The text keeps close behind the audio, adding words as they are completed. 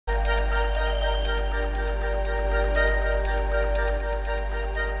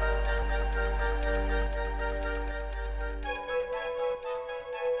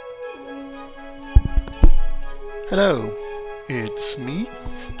Hello, it's me,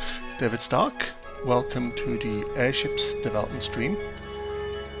 David Stark. Welcome to the Airships development stream.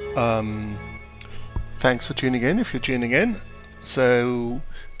 Thanks for tuning in if you're tuning in. So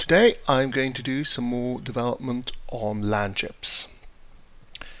today I'm going to do some more development on land ships.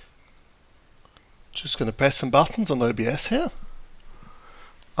 Just going to press some buttons on OBS here.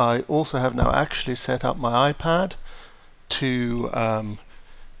 I also have now actually set up my iPad to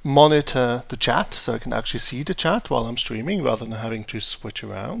monitor the chat, so I can actually see the chat while I'm streaming rather than having to switch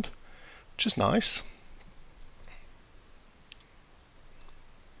around, which is nice.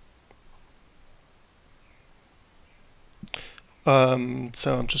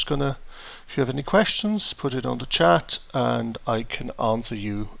 So I'm just gonna, if you have any questions, put it on the chat and I can answer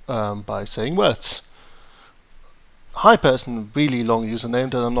you by saying words. Hi person, really long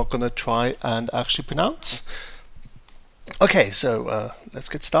username that I'm not gonna try and actually pronounce. Okay, so let's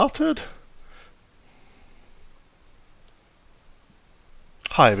get started.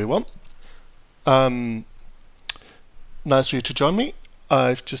 Hi everyone. Nice for you to join me.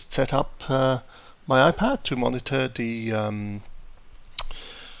 I've just set up my iPad to monitor the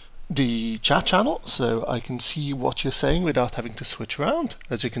chat channel, so I can see what you're saying without having to switch around.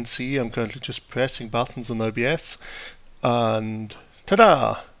 As you can see, I'm currently just pressing buttons on OBS, and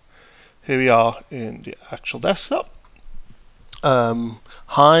ta-da! Here we are in the actual desktop.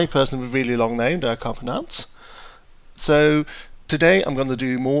 Hi, person with really long name that I can't pronounce. So today I'm going to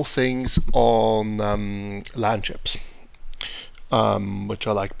do more things on land ships, which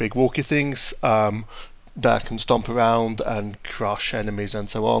are like big walkie things that can stomp around and crush enemies and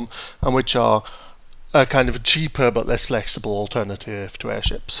so on, and which are a kind of a cheaper but less flexible alternative to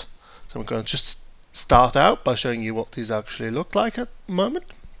airships. So I'm going to just start out by showing you what these actually look like at the moment.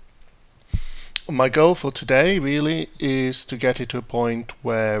 My goal for today really is to get it to a point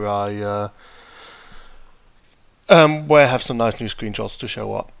where I have some nice new screenshots to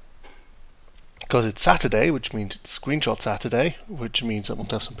show up. Because it's Saturday, which means it's Screenshot Saturday, which means I want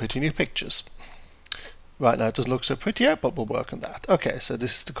to have some pretty new pictures. Right now it doesn't look so pretty yet, but we'll work on that. Okay, so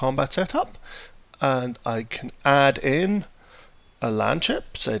this is the combat setup, and I can add in a land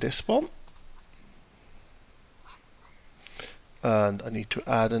ship, say this one. And I need to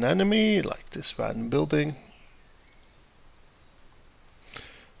add an enemy, like this random building.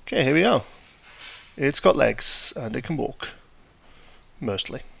 Okay, here we are. It's got legs, and it can walk.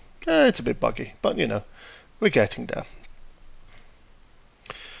 Mostly. It's a bit buggy, but you know, we're getting there.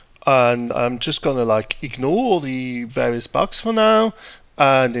 And I'm just gonna like ignore all the various bugs for now,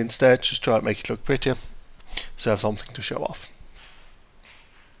 and instead just try and make it look prettier, so I have something to show off.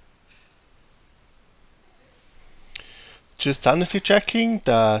 Just sanity checking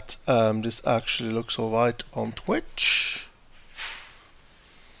that this actually looks alright on Twitch.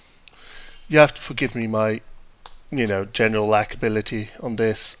 You have to forgive me my, general lackability on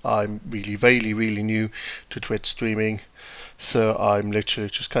this. I'm really new to Twitch streaming, so I'm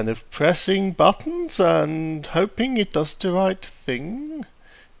literally just kind of pressing buttons and hoping it does the right thing.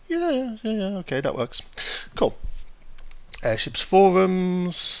 Yeah, okay, that works. Cool. Airships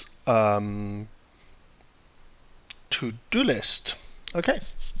forums, to-do list. Okay.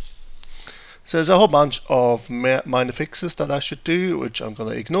 So there's a whole bunch of minor fixes that I should do, which I'm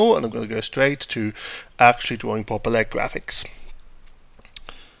going to ignore, and I'm going to go straight to actually drawing proper leg graphics.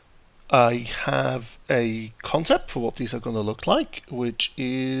 I have a concept for what these are going to look like, which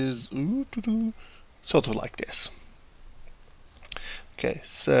is sort of like this. Okay,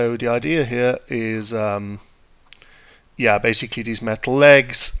 so the idea here is, basically these metal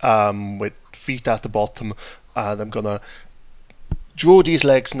legs with feet at the bottom, and I'm going to draw these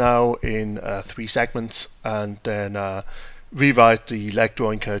legs now in 3 segments, and then rewrite the leg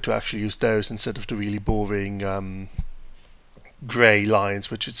drawing code to actually use those instead of the really boring grey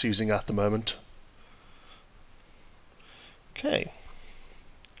lines which it's using at the moment. Okay.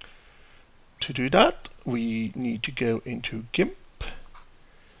 To do that, we need to go into GIMP.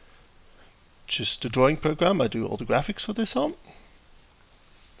 Just the drawing program I do all the graphics for this on.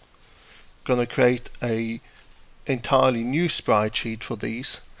 Gonna create a entirely new sprite sheet for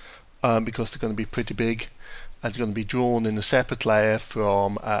these because they're going to be pretty big and they're going to be drawn in a separate layer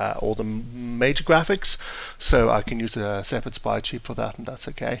from all the major graphics, so I can use a separate sprite sheet for that, and that's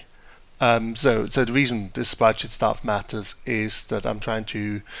okay. So the reason this sprite sheet stuff matters is that I'm trying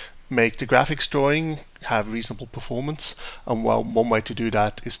to make the graphics drawing have reasonable performance, and one way to do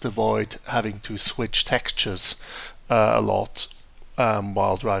that is to avoid having to switch textures a lot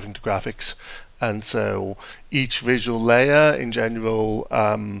while driving the graphics. And so each visual layer in general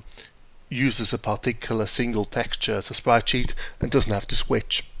uses a particular single texture as a sprite sheet and doesn't have to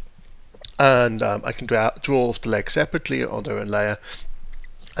switch. and I can draw all of the legs separately on their own layer,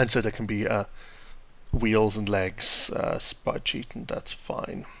 and so there can be wheels and legs spreadsheet, and that's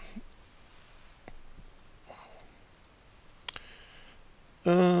fine.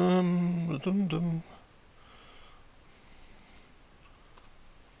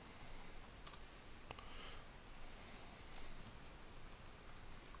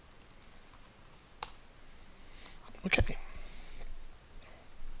 Okay.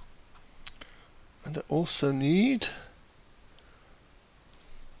 And I also need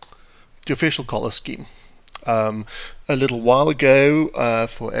the official color scheme. A little while ago,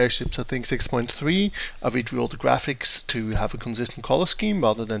 for Airships, I think 6.3, I redrew all the graphics to have a consistent color scheme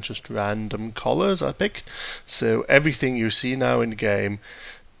rather than just random colors I picked. So everything you see now in the game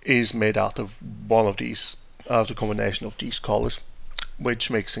is made out of one of these, out of the combination of these colors, which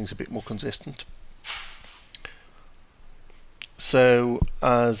makes things a bit more consistent. So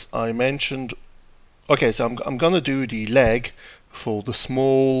as I mentioned, okay, so I'm gonna do the leg for the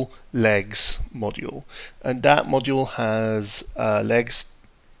small legs module, and that module has legs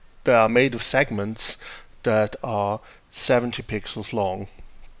that are made of segments that are 70 pixels long.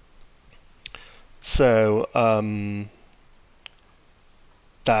 So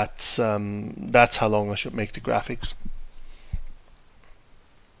that's how long I should make the graphics.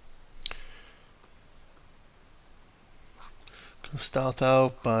 Gonna start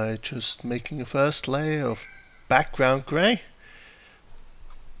out by just making a first layer of background gray,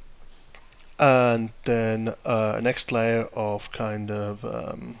 and then a next layer of kind of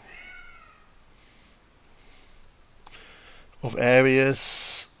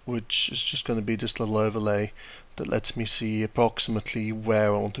areas, which is just going to be this little overlay that lets me see approximately where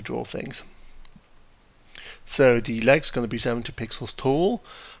I want to draw things. So the leg's going to be 70 pixels tall,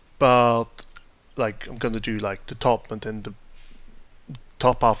 but like I'm going to do like the top and then the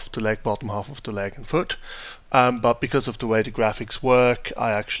top half of the leg, bottom half of the leg and foot. But because of the way the graphics work,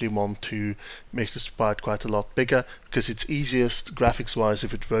 I actually want to make the sprite quite a lot bigger, because it's easiest graphics wise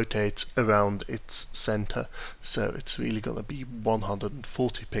if it rotates around its center. So it's really going to be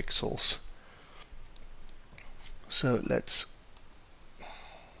 140 pixels. So let's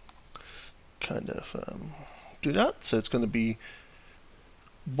kind of do that. So it's going to be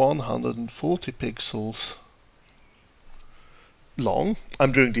 140 pixels long.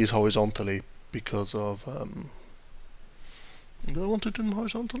 I'm doing these horizontally because of do I want to do them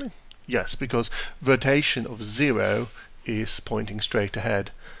horizontally? Yes, because rotation of 0 is pointing straight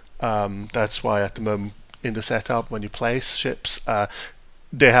ahead. That's why at the moment in the setup, when you place ships,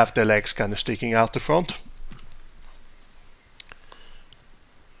 they have their legs kind of sticking out the front.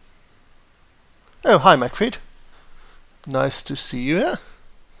 Oh, hi Macfried. Nice to see you here.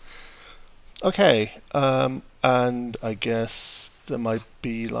 Okay, and I guess there might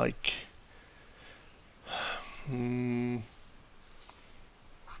be like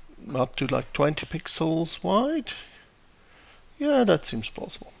up to like 20 pixels wide. Yeah, that seems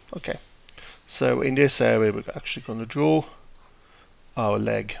plausible. Okay, so in this area we're actually going to draw our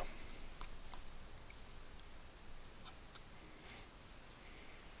leg.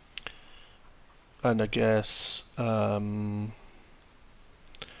 And I guess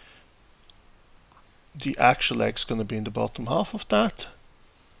the actual leg's going to be in the bottom half of that.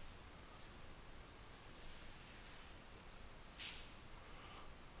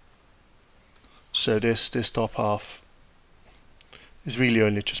 So this top half is really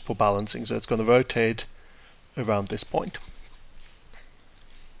only just for balancing, so it's going to rotate around this point.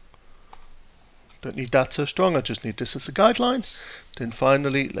 Don't need that so strong, I just need this as a guideline. Then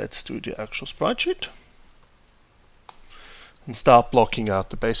finally, let's do the actual sprite sheet and start blocking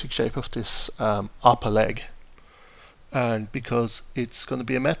out the basic shape of this upper leg. And because it's going to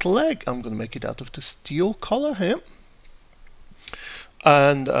be a metal leg, I'm going to make it out of the steel color here.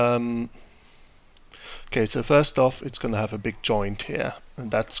 And okay, so first off, it's going to have a big joint here, and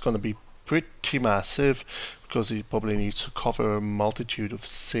that's going to be pretty massive because it probably needs to cover a multitude of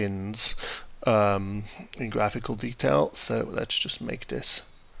sins in graphical detail. So let's just make this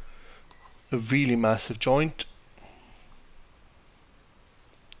a really massive joint,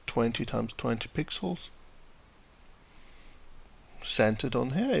 20 times 20 pixels, centered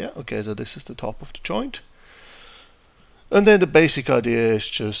on here. Yeah, okay, so this is the top of the joint. And then the basic idea is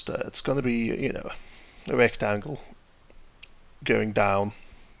just it's going to be, you know, a rectangle going down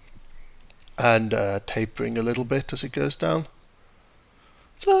and tapering a little bit as it goes down.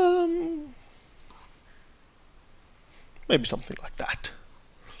 So maybe something like that.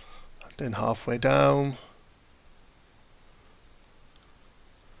 And then halfway down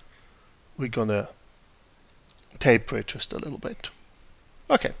we're gonna taper it just a little bit.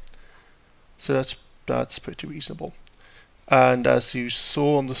 Okay, So that's pretty reasonable. And as you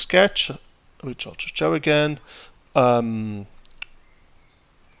saw on the sketch, which I'll just show again, not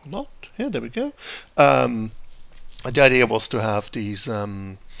here, there we go. The idea was to have these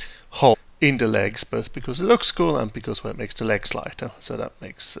holes in the legs, both because it looks cool and because it makes the legs lighter. So that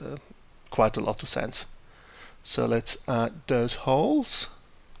makes quite a lot of sense. So let's add those holes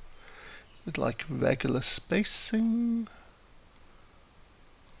with like regular spacing.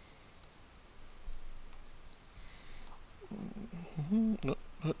 No,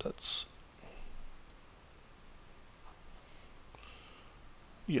 that's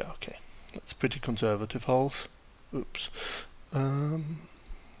yeah, okay. That's pretty conservative holes. Oops. Keep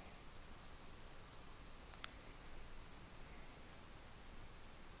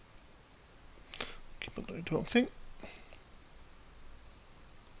on doing the wrong thing.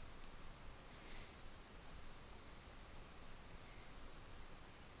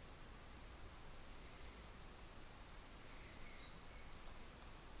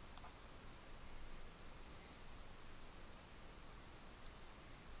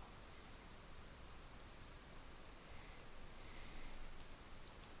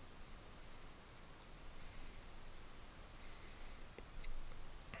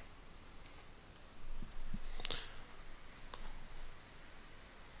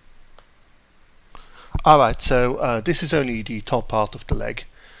 Alright, so this is only the top part of the leg.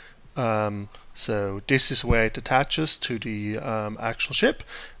 So this is where it attaches to the actual ship,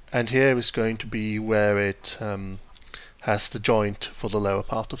 and here is going to be where it has the joint for the lower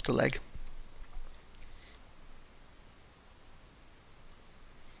part of the leg.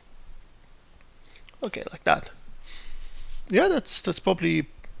 Okay, like that. Yeah, that's probably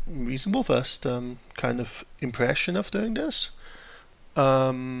reasonable first kind of impression of doing this.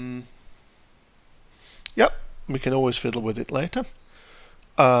 Yep, we can always fiddle with it later.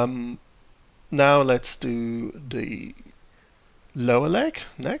 Now let's do the lower leg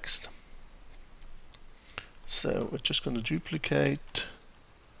next. So we're just going to duplicate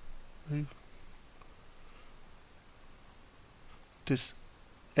this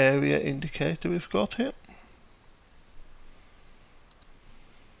area indicator we've got here.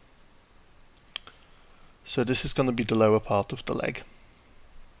 So this is going to be the lower part of the leg.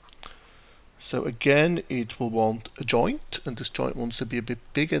 So again, it will want a joint, and this joint wants to be a bit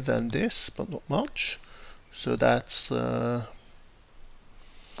bigger than this, but not much. So that's 8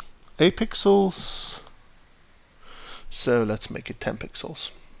 pixels. So let's make it 10 pixels.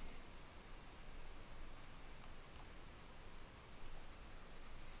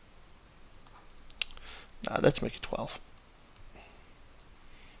 Now let's make it 12.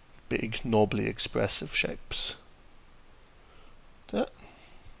 Big, knobbly, expressive shapes. There.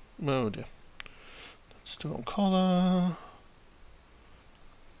 Oh dear. Let's do it on color.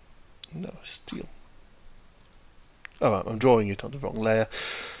 No, steel. Oh, I'm drawing it on the wrong layer.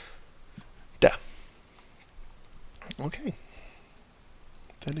 There. Okay.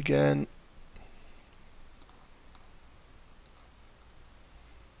 Then again.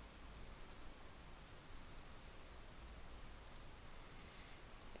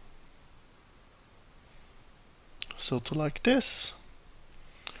 Sort of like this.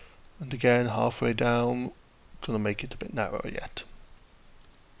 And again, halfway down, gonna make it a bit narrower yet.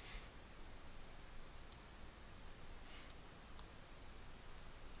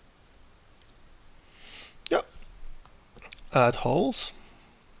 Yep. Add holes.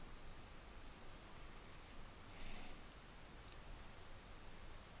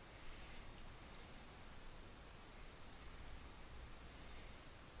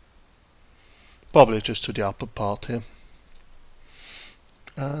 Probably just to the upper part here.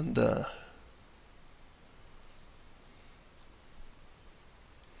 And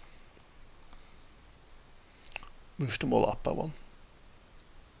move them all up by one.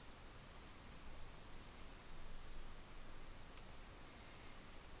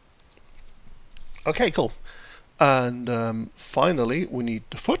 Okay, cool. And finally, we need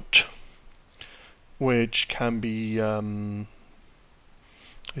the foot, which can be,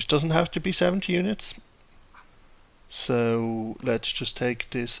 which doesn't have to be 70 units. So let's just take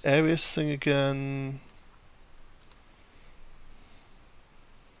this areas thing again.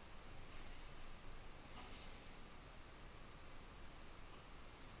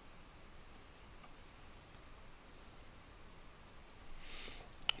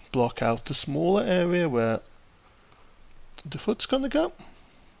 Block out the smaller area where the foot's gonna go.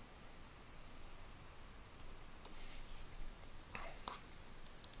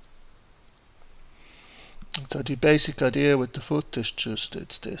 So the basic idea with the foot is just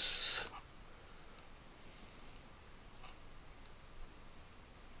it's this.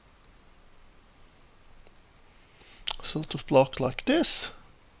 sort of block like this,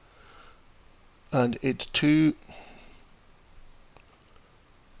 and it too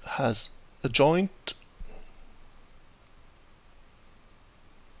has a joint,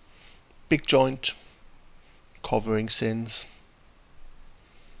 big joint covering sins.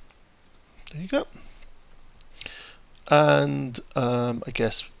 There you go. And I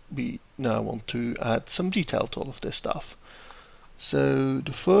guess we now want to add some detail to all of this stuff. So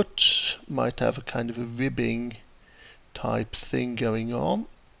the foot might have a kind of a ribbing type thing going on.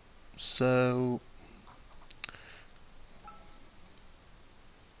 So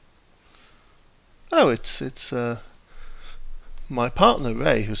it's my partner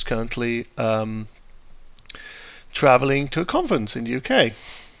Ray, who's currently traveling to a conference in the UK.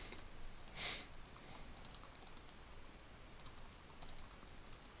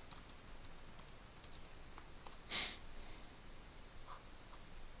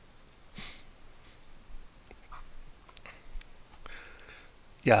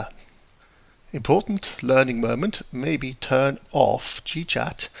 Yeah, important learning moment. Maybe turn off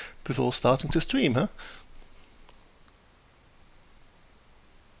GChat before starting to stream, huh?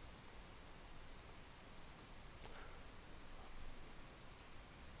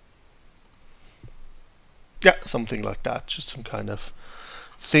 Yeah, something like that. Just some kind of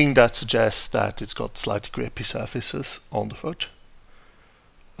thing that suggests that it's got slightly grippy surfaces on the foot.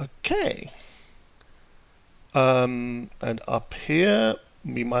 Okay. And up here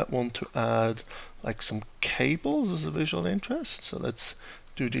we might want to add like some cables as a visual interest. So let's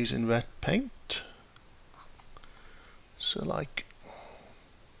do these in red paint. So like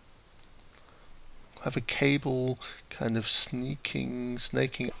have a cable kind of snaking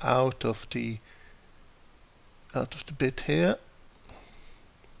out of the bit here.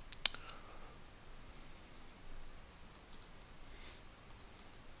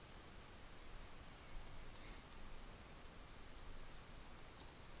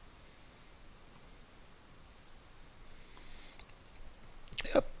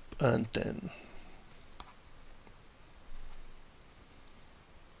 Yep, and then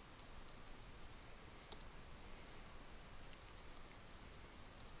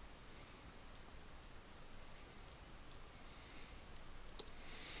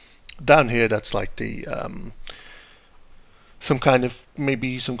down here, that's like the some kind of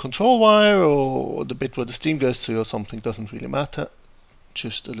maybe some control wire or the bit where the steam goes through or something. Doesn't really matter,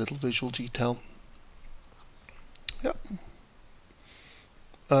 just a little visual detail. Yep.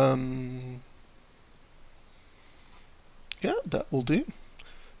 Yeah, that will do.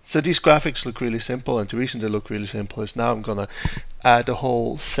 So these graphics look really simple, and the reason they look really simple is now I'm gonna add a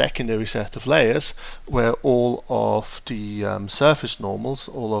whole secondary set of layers where all of the surface normals,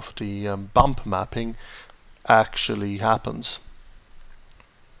 all of the bump mapping actually happens.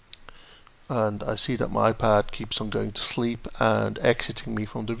 And I see that my iPad keeps on going to sleep and exiting me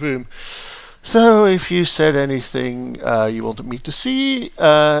from the room. So if you said anything you wanted me to see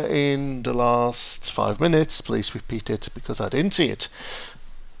in the last 5 minutes, please repeat it because I didn't see it.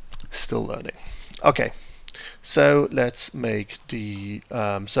 Still learning. Okay, so let's make the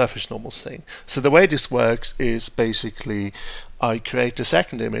surface normals thing. So the way this works is basically I create a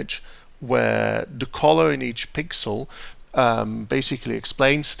second image where the color in each pixel basically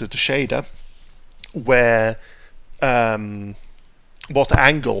explains to the shader where what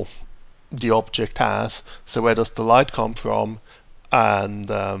angle the object has, so where does the light come from,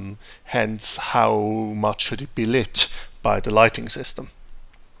 and hence how much should it be lit by the lighting system.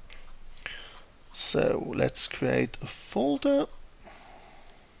 So let's create a folder,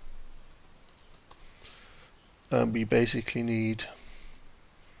 and we basically need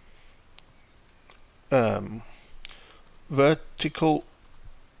vertical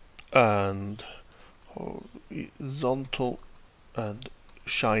and horizontal and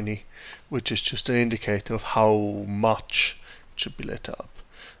shiny, which is just an indicator of how much it should be lit up.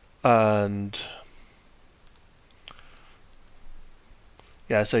 And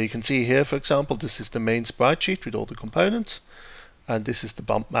yeah, so you can see here, for example, this is the main sprite sheet with all the components, and this is the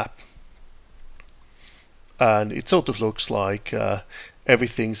bump map. And it sort of looks like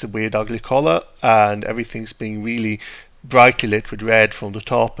everything's a weird ugly color, and everything's being really brightly lit with red from the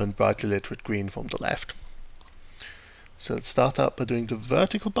top and brightly lit with green from the left. So let's start out by doing the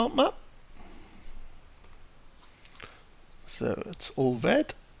vertical bump map. So it's all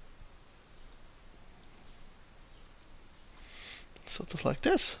red, sort of like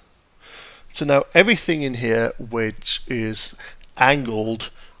this. So now everything in here which is angled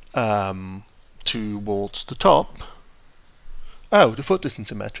towards the top. Oh, the foot isn't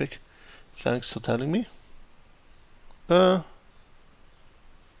symmetric. Thanks for telling me.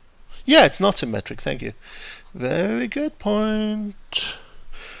 Yeah, it's not symmetric, thank you. Very good point.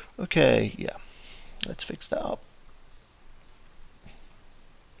 Okay, yeah, let's fix that up.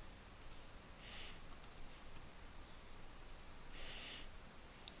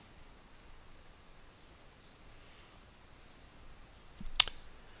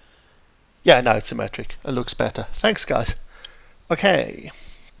 Yeah, now it's symmetric. It looks better. Thanks, guys. Okay,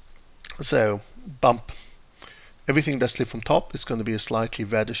 so bump. Everything that's lit from top is going to be a slightly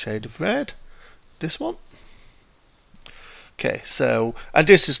redder shade of red. This one. Okay, so and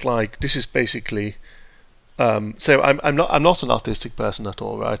this is basically. So I'm not an artistic person at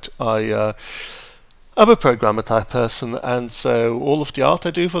all, right? I'm a programmer type person, and so all of the art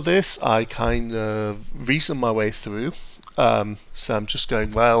I do for this, I kind of reason my way through. So I'm just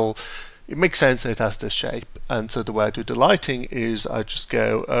going, well, it makes sense that it has this shape, and so the way I do the lighting is I just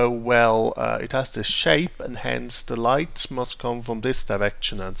go, oh well, it has this shape, and hence the light must come from this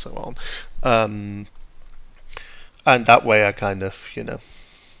direction, and so on. And that way I kind of,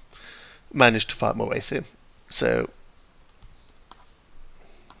 manage to find my way through. So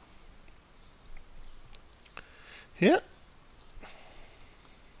here,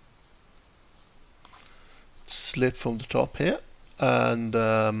 slit from the top here,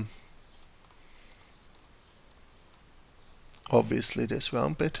 and obviously this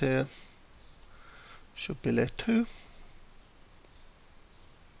round bit here should be lit too.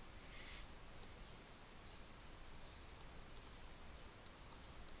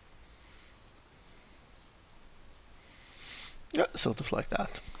 Yeah, sort of like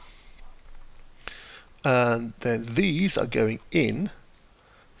that. And then these are going in,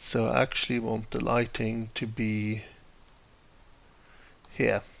 so I actually want the lighting to be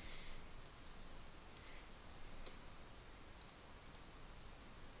here.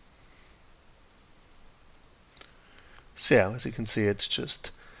 So yeah, as you can see,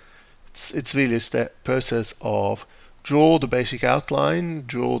 it's really a process of draw the basic outline,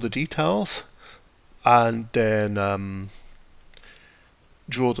 draw the details, and then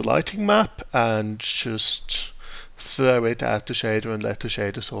draw the lighting map and just throw it at the shader and let the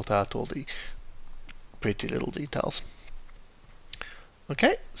shader sort out all the pretty little details.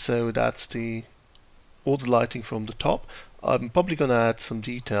 Okay, so that's all the lighting from the top. I'm probably going to add some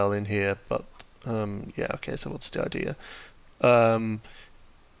detail in here, but yeah, okay, so what's the idea?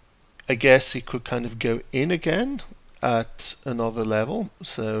 I guess it could kind of go in again at another level,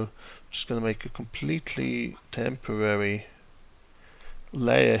 so I'm just going to make a completely temporary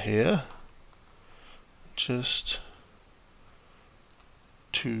layer here, just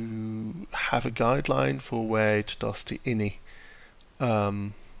to have a guideline for where it does the innie,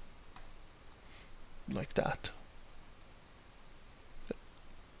 like that.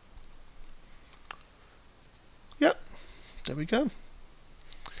 Yep, there we go.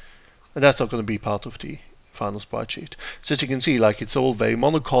 And that's not going to be part of the final sprite sheet. So as you can see, like, it's all very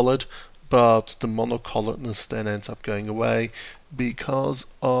monocolored, but the monocoloredness then ends up going away because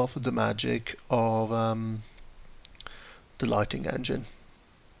of the magic of the lighting engine.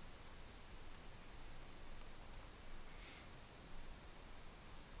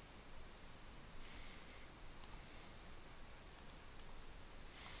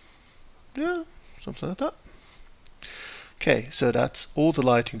 Yeah, something like that. Okay, so that's all the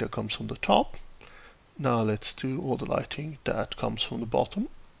lighting that comes from the top. Now let's do all the lighting that comes from the bottom,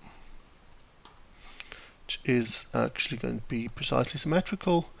 which is actually going to be precisely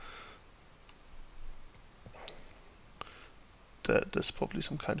symmetrical. There's probably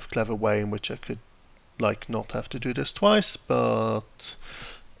some kind of clever way in which I could not have to do this twice, but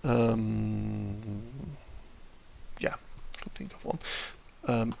yeah, I can think of one.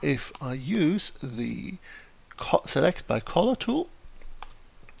 If I use the select by color tool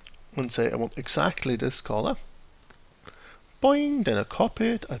and say I want exactly this color, boing, then I copy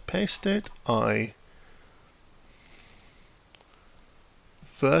it, I paste it, I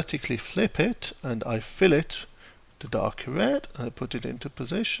vertically flip it, and I fill it the darker red, and I put it into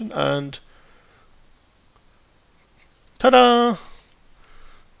position, and ta-da!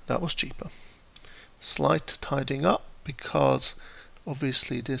 That was cheaper. Slight tidying up, because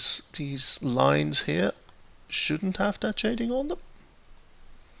obviously these lines here shouldn't have that shading on them.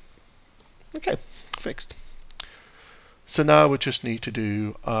 Okay, fixed. So now we just need to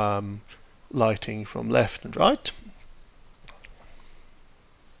do lighting from left and right.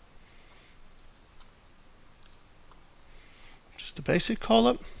 Just the basic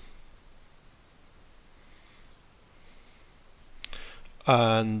color.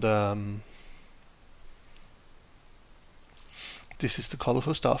 And this is the color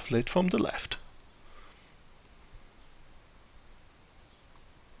for stuff lit from the left.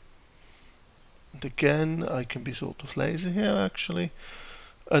 And again, I can be sort of lazy here actually,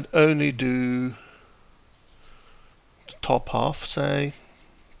 and only do the top half, say,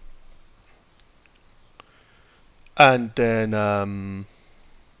 and then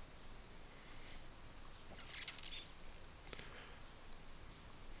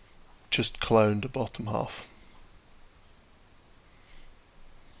just clone the bottom half.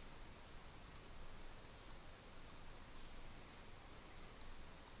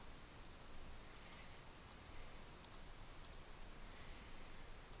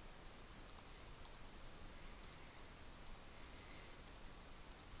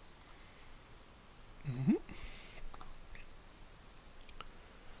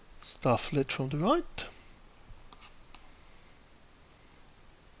 Stuff lit from the right.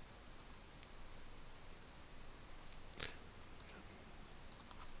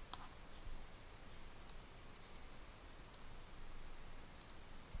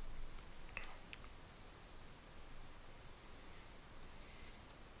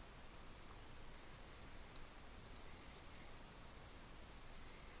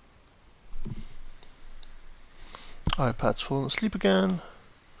 iPad's fallen asleep again.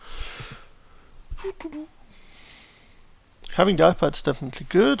 Having the iPad's definitely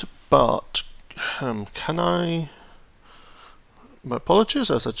good, but can I... My apologies,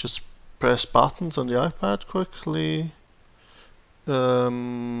 as I just press buttons on the iPad quickly.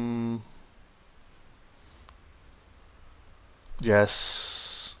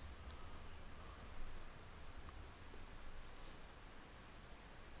 Yes.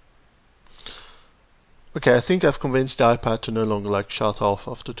 Okay, I think I've convinced the iPad to no longer shut off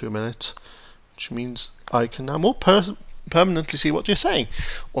after 2 minutes, which means I can now more permanently see what you're saying.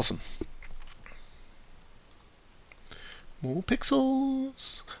 Awesome. More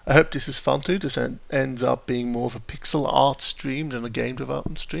pixels. I hope this is fun too. This ends up being more of a pixel art stream than a game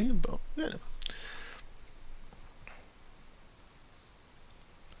development stream, but yeah.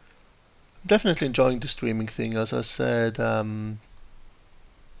 I'm definitely enjoying the streaming thing. As I said,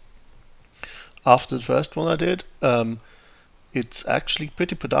 after the first one I did, it's actually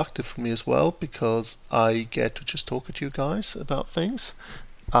pretty productive for me as well, because I get to just talk to you guys about things,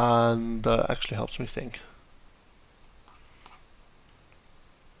 and actually helps me think.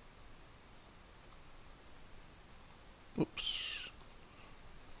 Oops.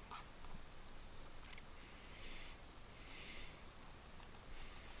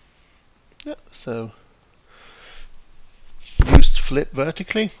 Yeah, so used flip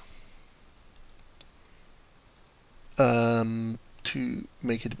vertically to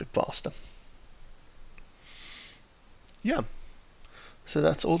make it a bit faster. Yeah, so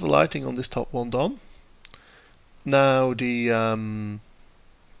that's all the lighting on this top one done. Now there's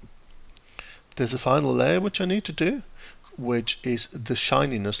a final layer which I need to do, which is the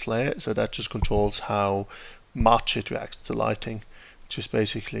shininess layer. So that just controls how much it reacts to lighting. Just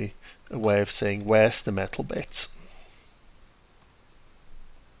basically a way of saying where's the metal bits.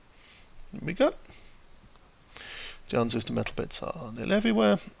 Here we go. The answer is the metal bits are nearly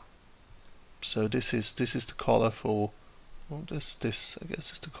everywhere. So this is the color for, well, this I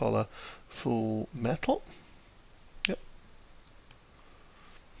guess is the color for metal. Yep.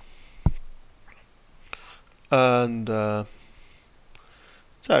 And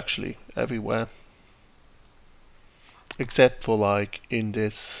it's actually everywhere, except for in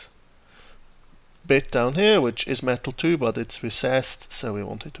this bit down here, which is metal too, but it's recessed, so we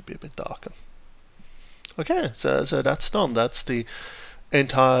want it to be a bit darker. Okay, so that's done. That's the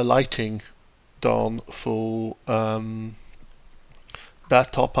entire lighting done for that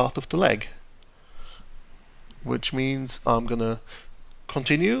top part of the leg, which means I'm gonna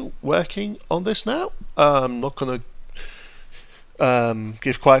continue working on this now. I'm not gonna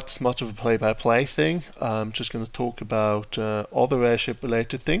give quite as much of a play-by-play thing. I'm just going to talk about other airship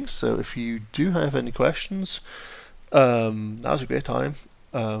related things. So if you do have any questions, now's a great time,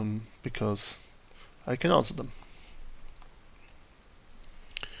 because I can answer them.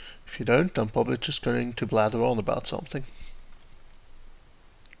 If you don't, I'm probably just going to blather on about something.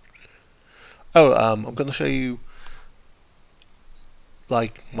 Oh, I'm going to show you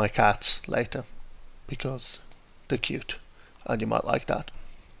my cats later, because they're cute and you might like that.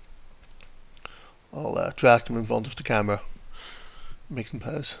 I'll drag them in front of the camera, make them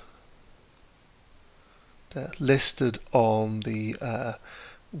pose. They're listed on the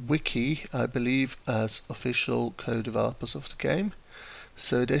wiki, I believe, as official co-developers of the game,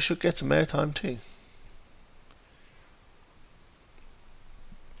 so they should get some airtime too.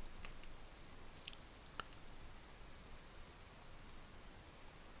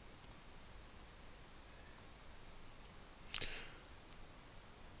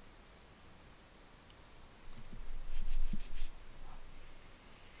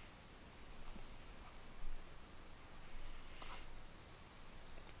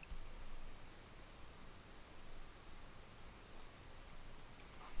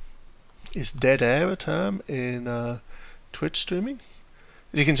 is dead air a term in Twitch streaming?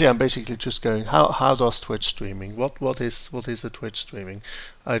 As you can see, I'm basically just going, how does Twitch streaming? What is a Twitch streaming?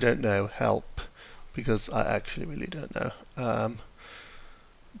 I don't know. Help, because I actually really don't know.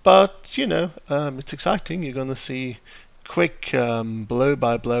 But it's exciting. You're going to see quick blow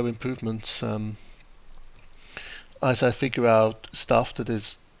by blow improvements as I figure out stuff that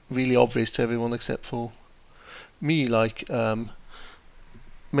is really obvious to everyone except for me, like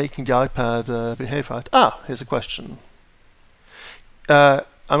making the iPad behave right. Here's a question. Am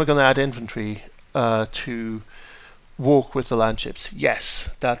I going to add inventory to work with the land ships? Yes,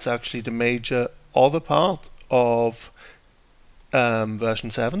 that's actually the major other part of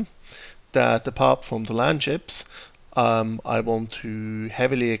version 7. That apart from the land ships, I want to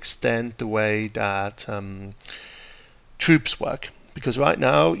heavily extend the way that troops work. Because right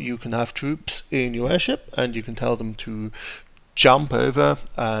now you can have troops in your airship and you can tell them to jump over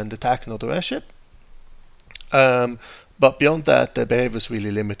and attack another airship. But beyond that, their behavior is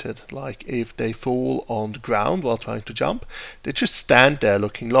really limited. Like if they fall on the ground while trying to jump, they just stand there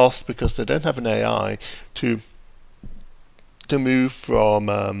looking lost because they don't have an AI to move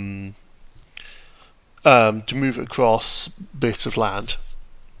from to move across bits of land,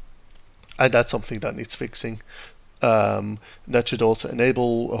 and that's something that needs fixing. That should also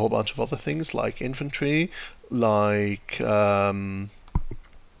enable a whole bunch of other things like infantry, like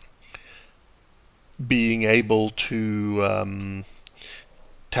being able to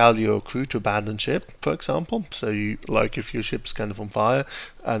tell your crew to abandon ship, for example. So you, like if your ship's kind of on fire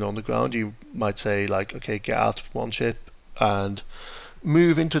and on the ground, you might say like, okay, get out of one ship and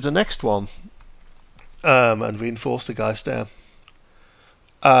move into the next one, and reinforce the guys there.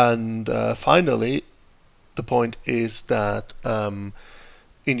 And finally, the point is that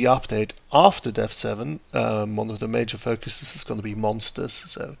in the update after Dev 7, one of the major focuses is going to be monsters.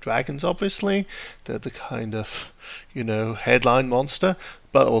 So dragons, obviously, they're the kind of, headline monster,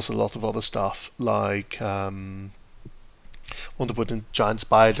 but also a lot of other stuff like want to put in giant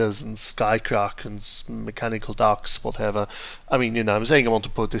spiders and sky krakens, mechanical ducks, whatever. I mean, I'm saying I want to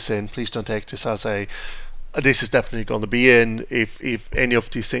put this in. Please don't take this as a this is definitely going to be in. If any of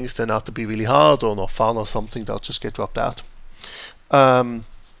these things turn out to be really hard or not fun or something, they'll just get dropped out.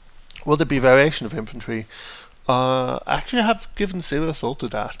 Will there be variation of infantry? Actually, I have given zero thought to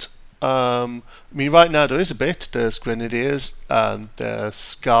that. I mean, right now there is a bit. There's grenadiers and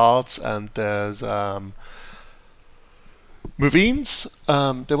there's guards and there's Marines.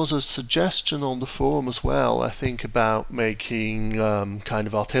 There was a suggestion on the forum as well, I think, about making kind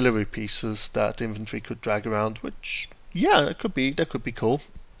of artillery pieces that infantry could drag around, which, yeah, that could be cool.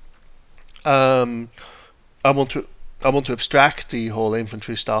 I want to abstract the whole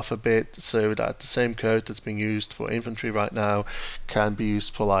infantry stuff a bit so that the same code that's being used for infantry right now can be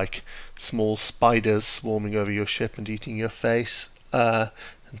used for like small spiders swarming over your ship and eating your face, and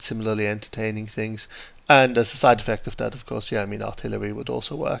similarly entertaining things. And as a side effect of that, of course, artillery would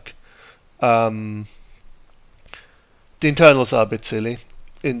also work. The internals are a bit silly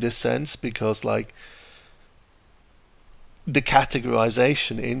in this sense because, like, the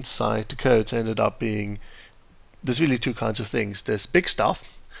categorization inside the codes ended up being there's really two kinds of things. There's big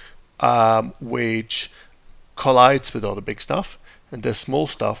stuff, which collides with other big stuff, and there's small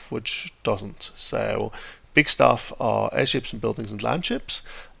stuff which doesn't. So big stuff are airships and buildings and land ships.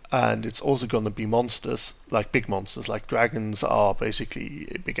 And it's also going to be monsters, like big monsters, like dragons are basically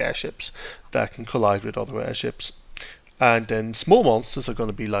big airships that can collide with other airships. And then small monsters are going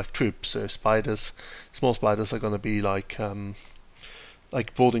to be like troops, so spiders, small spiders are going to be like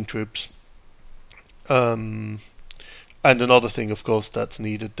boarding troops. And another thing, of course, that's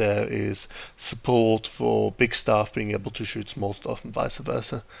needed there is support for big stuff being able to shoot small stuff and vice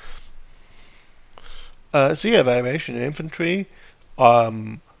versa. So yeah, variation in infantry.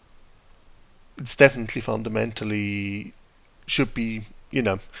 It's definitely fundamentally should be,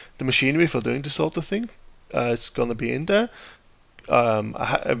 the machinery for doing this sort of thing. It's going to be in there.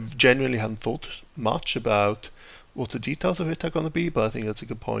 I genuinely haven't thought much about what the details of it are going to be, but I think that's a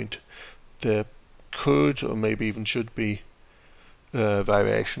good point. There could or maybe even should be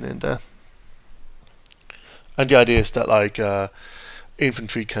variation in there. And the idea is that like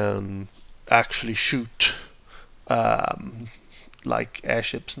infantry can actually shoot like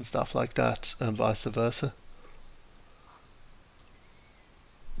airships and stuff like that, and vice versa.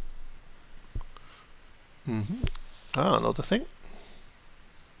 Another thing.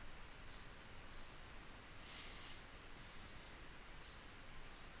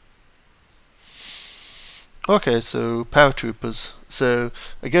 Okay, so paratroopers. So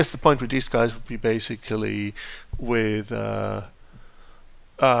I guess the point with these guys would be basically with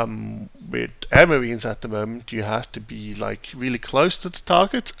with air marines at the moment, you have to be like really close to the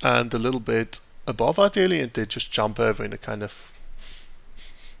target and a little bit above ideally, and they just jump over in a kind of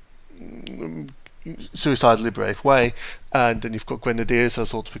suicidally brave way. And then you've got grenadiers are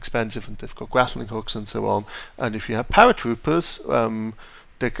sort of expensive, and they've got grappling hooks and so on. And if you have paratroopers,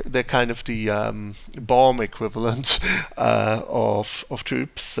 they're kind of the bomb equivalent of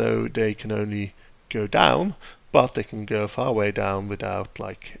troops, so they can only go down, but they can go far way down without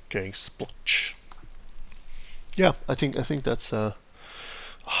like going splotch. Yeah, I think that's a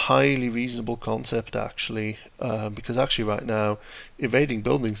highly reasonable concept actually, because actually right now evading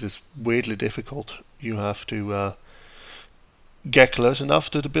buildings is weirdly difficult. You have to get close enough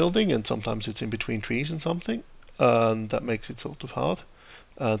to the building, and sometimes it's in between trees and something, and that makes it sort of hard.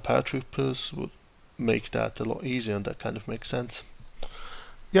 And paratroopers would make that a lot easier, and that kind of makes sense.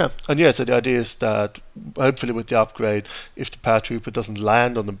 Yeah, and yeah, so the idea is that hopefully with the upgrade, if the paratrooper doesn't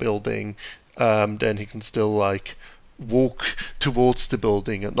land on the building, then he can still like walk towards the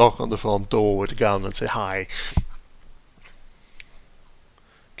building and knock on the front door with a gun and say hi.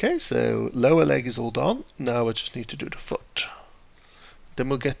 Okay, so lower leg is all done. Now I just need to do the foot. Then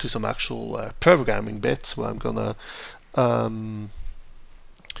we'll get to some actual programming bits where I'm gonna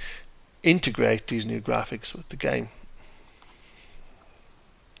integrate these new graphics with the game.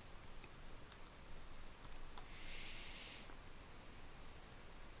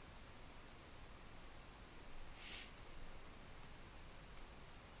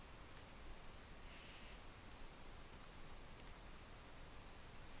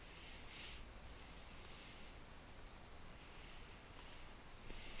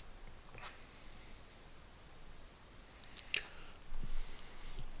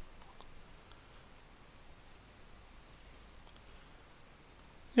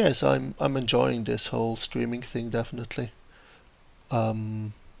 Yes, I'm enjoying this whole streaming thing definitely.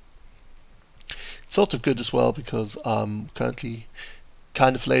 Um, it's sort of good as well because I'm currently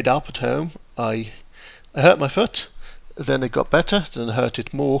kind of laid up at home. I hurt my foot, then it got better, then I hurt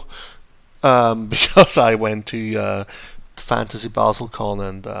it more because I went to Fantasy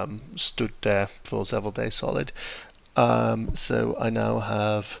BaselCon and stood there for several days solid. So I now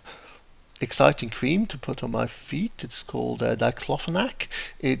have exciting cream to put on my feet. It's called diclofenac.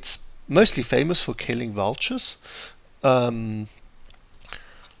 It's mostly famous for killing vultures. Um,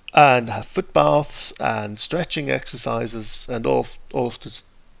 and have foot baths and stretching exercises and all of this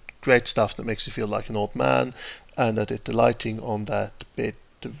great stuff that makes you feel like an old man. And I did the lighting on that bit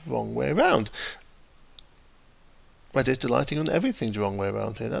the wrong way around. I did the lighting on everything the wrong way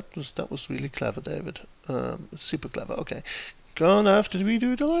around here. That was really clever, David. Super clever. Okay, gonna have to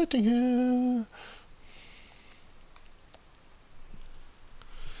redo the lighting here.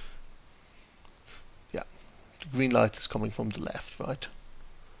 Yeah, the green light is coming from the left, right?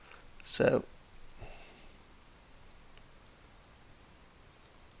 So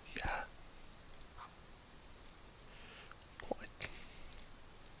yeah, quite.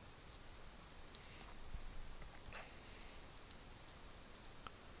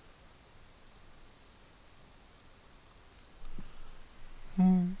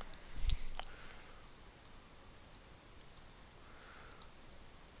 Hmm.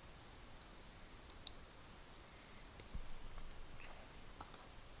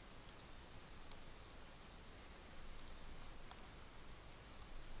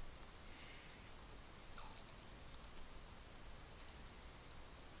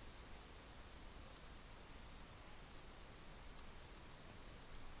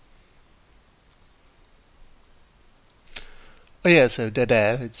 Oh yeah, so dead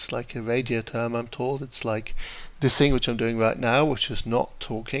air, it's like a radio term I'm told. It's like this thing which I'm doing right now, which is not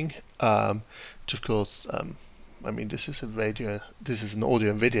talking. Which of course, I mean this is an audio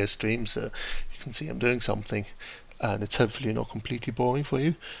and video stream, so you can see I'm doing something, and it's hopefully not completely boring for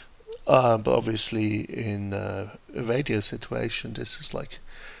you. But obviously in a radio situation, this is like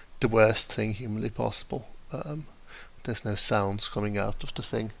the worst thing humanly possible. There's no sounds coming out of the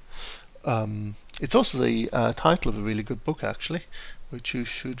thing. It's also the title of a really good book, actually, which you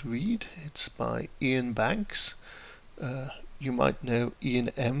should read. It's by Ian Banks. You might know Ian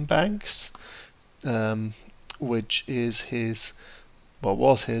M. Banks, um, which is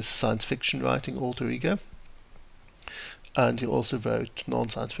was his science fiction writing alter ego. And he also wrote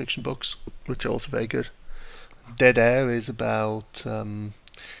non-science fiction books, which are also very good. Dead Air is about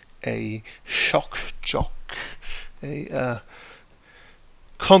a shock jock, a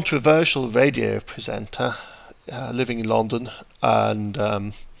controversial radio presenter living in London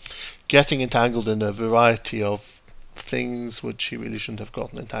and getting entangled in a variety of things which he really shouldn't have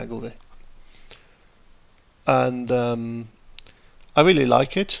gotten entangled in. And I really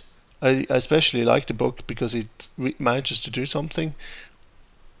like it. I especially like the book because it manages to do something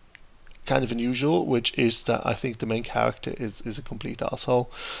kind of unusual, which is that I think the main character is a complete asshole.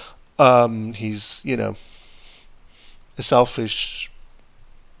 He's, you know, a selfish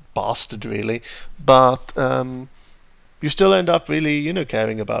bastard, really, but you still end up really, you know,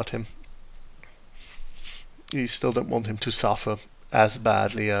 caring about him. You still don't want him to suffer as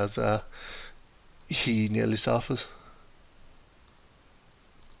badly as he nearly suffers.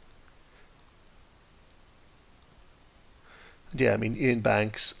 Yeah, I mean, Ian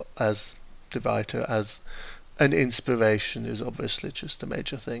Banks as the writer, as an inspiration, is obviously just a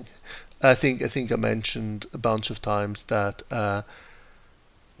major thing. I think I mentioned a bunch of times that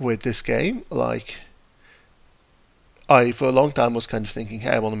with this game, like I for a long time was kind of thinking,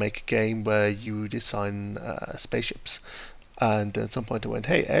 hey, I want to make a game where you design spaceships, and at some point I went,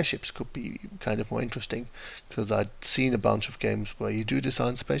 hey, airships could be kind of more interesting because I'd seen a bunch of games where you do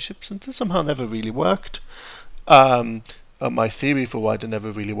design spaceships, and they somehow never really worked. Um, my theory for why they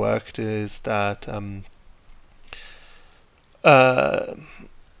never really worked is that uh,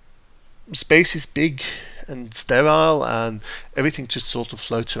 space is big and sterile, and everything just sort of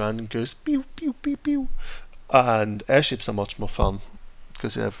floats around and goes pew pew pew pew. And airships are much more fun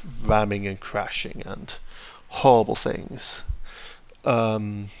because you have ramming and crashing and horrible things.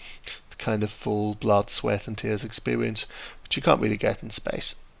 The kind of full blood, sweat, and tears experience, which you can't really get in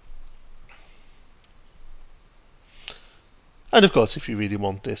space. And of course, if you really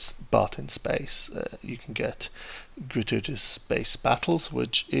want this, but in space, you can get gratuitous space battles,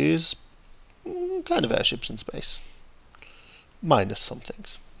 which is kind of airships in space, minus some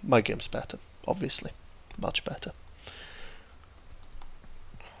things. My game's better, obviously, much better.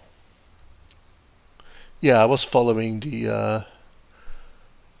 Yeah, I was following the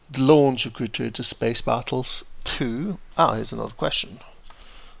launch of gratuitous space battles too. Ah, here's another question.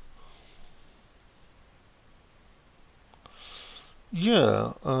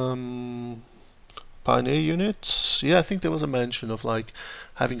 Yeah, Pioneer units. Yeah, I think there was a mention of like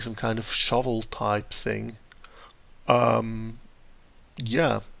having some kind of shovel type thing. Um,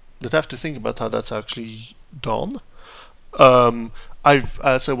 yeah, I'd have to think about how that's actually done. Um, I've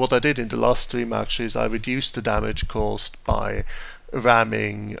so what I did in the last stream actually is I reduced the damage caused by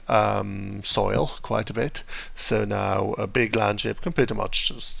ramming soil quite a bit. So now a big land ship can pretty much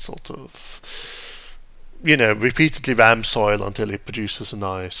just sort of, you know, repeatedly ram soil until it produces a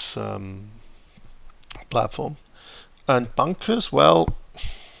nice platform. And bunkers, well,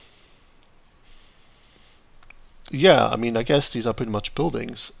 yeah, I mean, I guess these are pretty much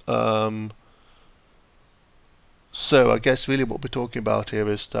buildings. So I guess really what we're talking about here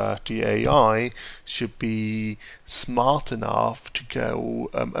is that the AI should be smart enough to go,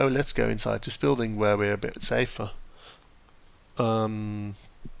 oh, let's go inside this building where we're a bit safer. Um,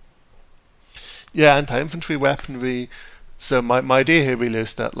 yeah, anti-infantry weaponry. So my idea here really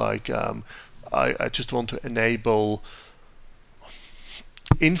is that like I just want to enable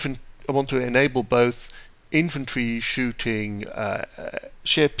infant. I want to enable both infantry shooting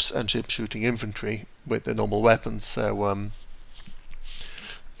ships and ships shooting infantry with the normal weapons. So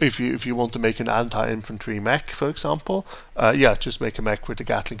if you want to make an anti-infantry mech, for example, yeah, just make a mech with a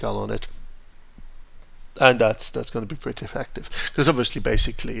Gatling gun on it, and that's going to be pretty effective. Because obviously,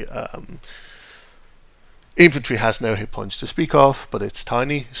 basically, infantry has no hit points to speak of, but it's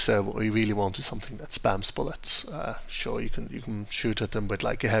tiny. So what we really want is something that spams bullets. Sure, you can shoot at them with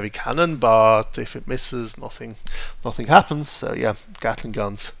like a heavy cannon, but if it misses, nothing happens. So yeah, Gatling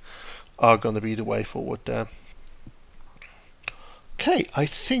guns are going to be the way forward there. Okay, I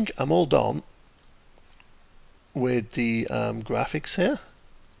think I'm all done with the graphics here.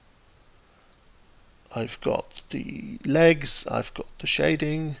 I've got the legs, I've got the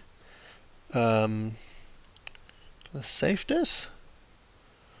shading. Gonna save this.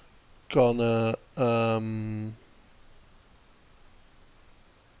 Gonna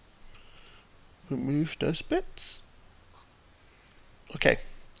remove those bits. Okay,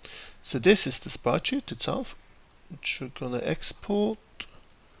 so this is the spreadsheet itself, which we're gonna export.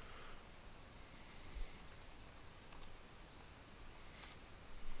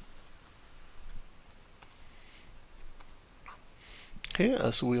 Here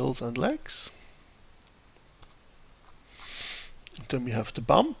as wheels and legs. Then we have the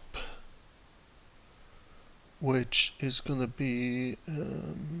bump, which is gonna be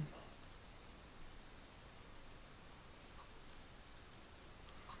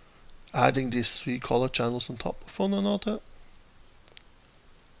adding these three color channels on top of one another.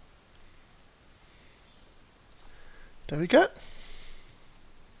 There we go.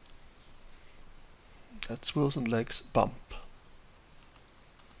 That's wheels and legs bump.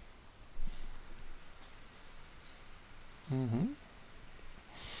 Mm-hmm.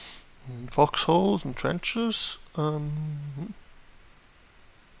 Foxholes and trenches.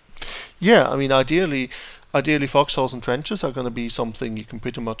 Yeah, I mean, ideally, foxholes and trenches are going to be something you can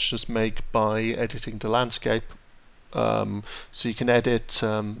pretty much just make by editing the landscape. So you can edit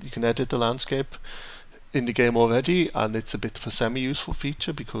the landscape in the game already, and it's a bit of a semi-useful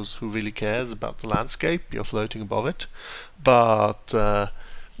feature because who really cares about the landscape? You're floating above it. But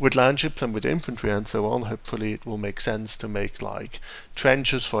with landships and with infantry and so on, hopefully it will make sense to make like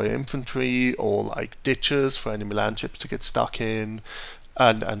trenches for your infantry or like ditches for enemy landships to get stuck in.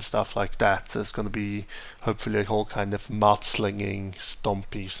 And stuff like that. So it's going to be hopefully a whole kind of mudslinging,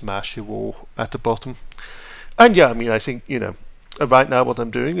 stompy, smashy wall at the bottom. And yeah, I mean, I think, right now what I'm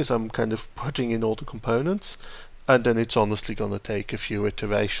doing is I'm kind of putting in all the components, and then it's honestly going to take a few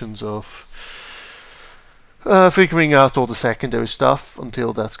iterations of figuring out all the secondary stuff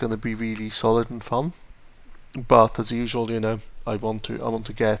until that's going to be really solid and fun. But as usual, I want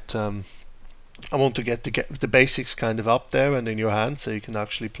to get the basics kind of up there and in your hand so you can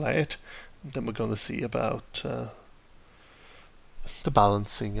actually play it. And then we're going to see about the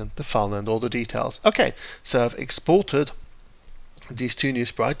balancing and the fun and all the details. Okay, so I've exported these two new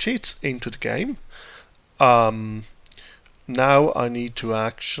sprite sheets into the game. Now I need to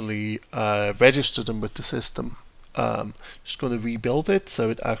actually register them with the system. Just going to rebuild it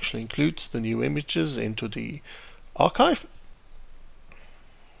so it actually includes the new images into the archive.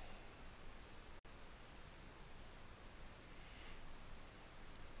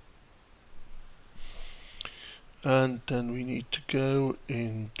 And then we need to go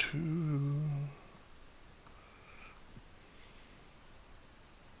into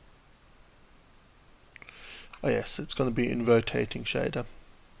oh yes, it's going to be in rotating shader.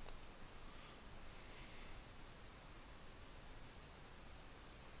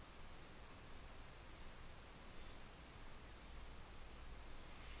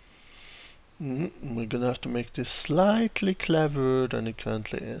 We're going to have to make this slightly cleverer than it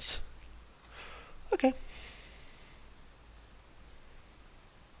currently is. Okay.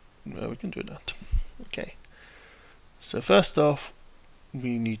 Well, we can do that. Okay. So first off,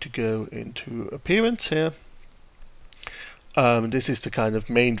 we need to go into appearance here. This is the kind of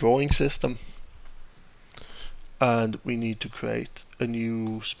main drawing system. And we need to create a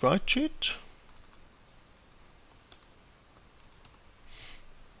new sprite sheet.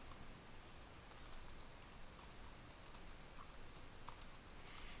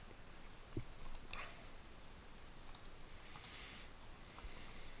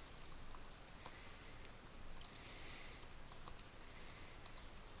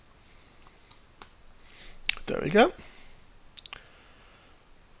 There we go.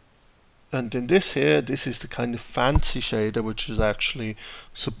 And in this here, this is the kind of fancy shader which is actually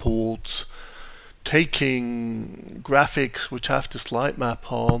supports taking graphics which have this light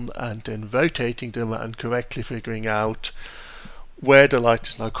map on and then rotating them and correctly figuring out where the light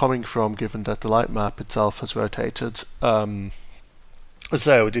is now coming from, given that the light map itself has rotated. So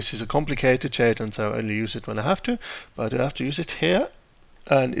this is a complicated shader, and so I only use it when I have to, but I do have to use it here.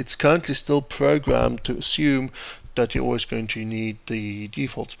 And it's currently still programmed to assume that you're always going to need the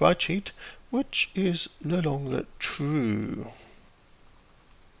default sprite sheet, which is no longer true.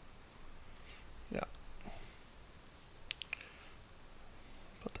 Yeah.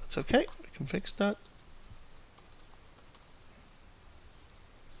 But that's okay, we can fix that.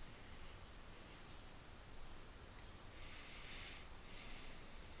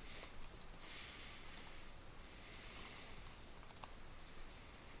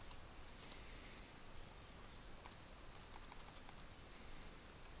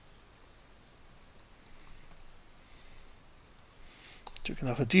 You can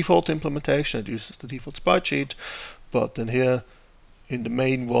have a default implementation that uses the default sprite sheet, but then here in the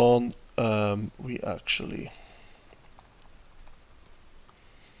main one we actually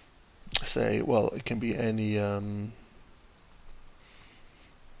say, well, it can be any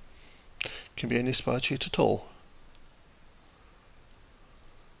sprite sheet at all.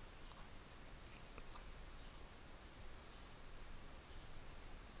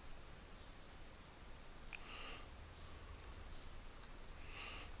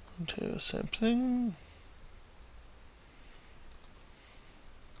 And here, same thing.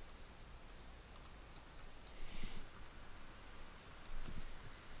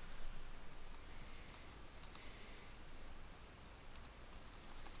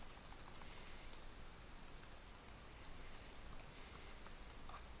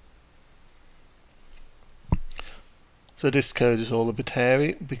 So this code is all a bit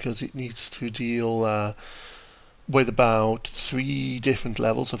hairy because it needs to deal with about 3 different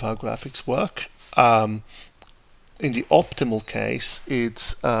levels of how graphics work. in the optimal case,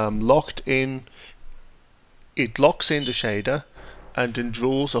 it's locked in. It locks in the shader and then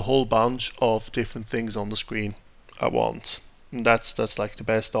draws a whole bunch of different things on the screen at once. And that's like the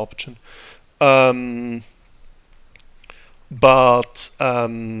best option. But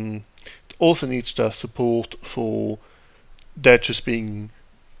it also needs to have support for that just being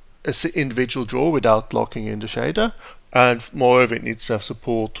an individual draw without locking in the shader, and moreover it needs to have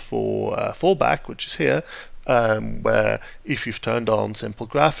support for fallback, which is here, where if you've turned on simple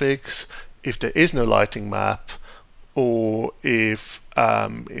graphics, if there is no lighting map, or if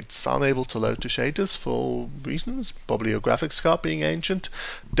it's unable to load the shaders for reasons, probably your graphics card being ancient,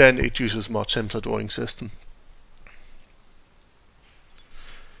 then it uses a much simpler drawing system.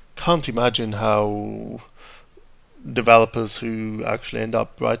 Can't imagine how developers who actually end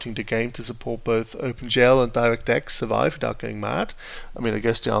up writing the game to support both OpenGL and DirectX survive without going mad. I mean, I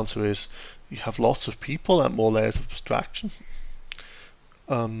guess the answer is you have lots of people and more layers of abstraction.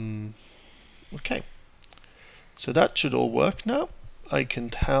 Okay, so that should all work now. I can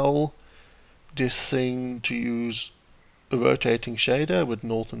tell this thing to use a rotating shader with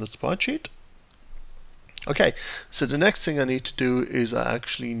an alternate sprite sheet. Okay, so the next thing I need to do is I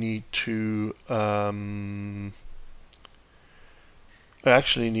actually need to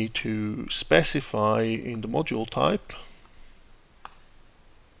specify in the module type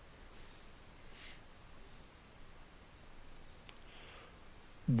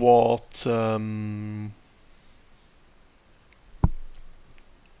what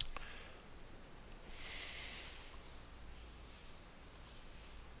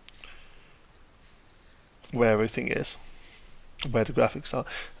where everything is, where the graphics are.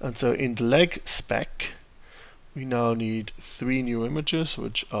 And so in the leg spec, we now need 3 new images,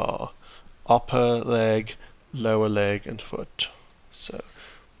 which are upper leg, lower leg, and foot. So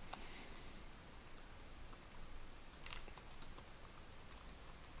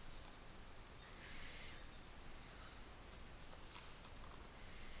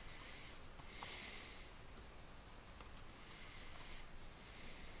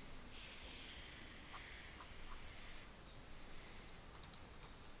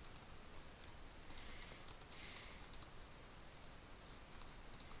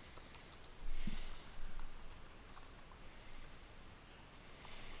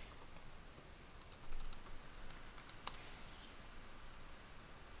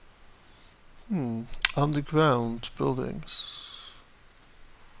underground buildings.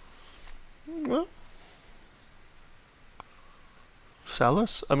 Well,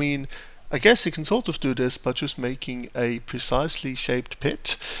 cellars. I mean, I guess you can sort of do this by just making a precisely shaped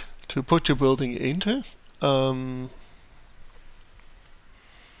pit to put your building into. But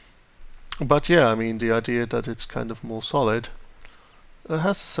yeah, I mean, the idea that it's kind of more solid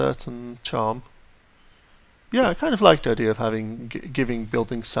has a certain charm. Yeah, I kind of like the idea of having giving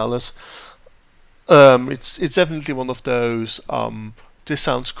buildings cellars. It's definitely one of those. This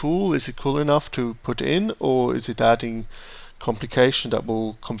sounds cool. Is it cool enough to put in, or is it adding complication that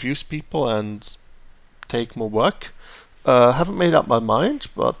will confuse people and take more work? Haven't made up my mind,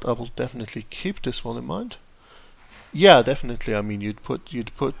 but I will definitely keep this one in mind. Yeah, definitely. I mean, you'd put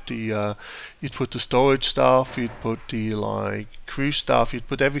the storage stuff, you'd put the like crew stuff, you'd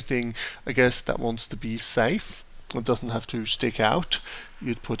put everything. I guess that wants to be safe. It doesn't have to stick out.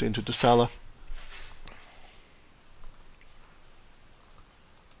 You'd put into the cellar.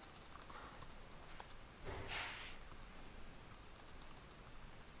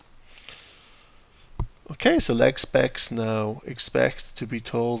 Okay, so leg specs now expect to be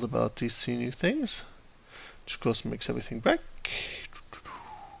told about these 2 new things, which of course makes everything break.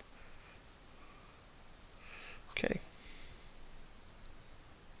 Okay.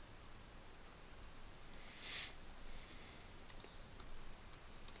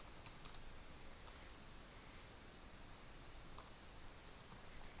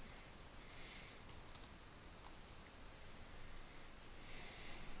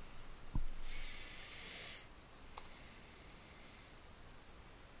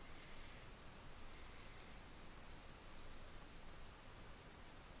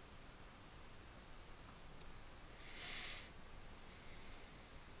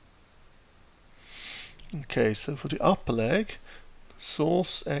 Okay, so for the upper leg,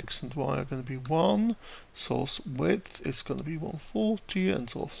 source X and Y are going to be 1, source width is going to be 140, and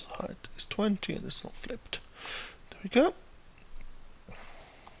source height is 20, and it's not flipped. There we go.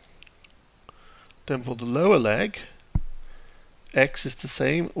 Then for the lower leg, X is the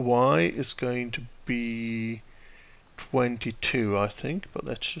same, Y is going to be 22, I think, but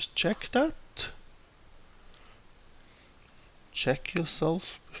let's just check that. Check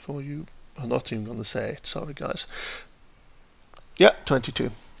yourself before you I'm not even going to say it. Sorry, guys. Yeah,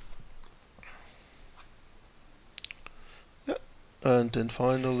 22. Yeah, and then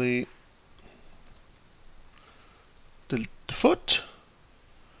finally the foot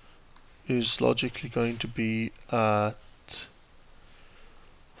is logically going to be at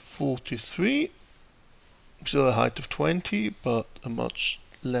 43. Still a height of 20, but a much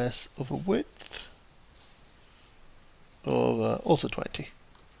less of a width of also 20.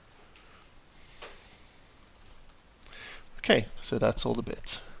 Okay, so that's all the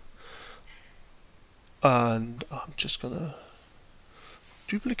bits. And I'm just gonna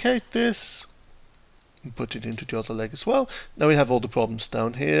duplicate this and put it into the other leg as well. Now we have all the problems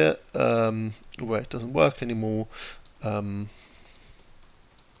down here where it doesn't work anymore.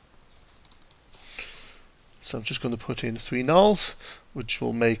 So I'm just going to put in 3 nulls, which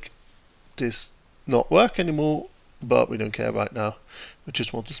will make this not work anymore, but we don't care right now. We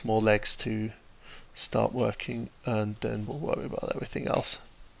just want the small legs to start working, and then we'll worry about everything else.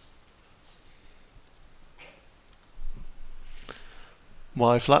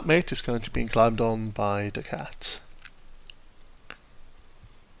 My flatmate is going to be climbed on by the cats.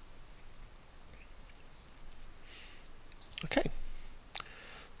 Okay.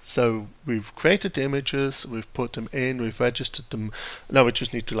 So we've created the images, we've put them in, we've registered them. Now we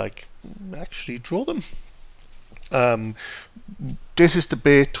just need to actually draw them. This is the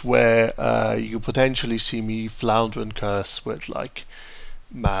bit where you potentially see me flounder and curse with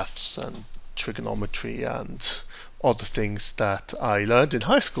maths and trigonometry and other things that I learned in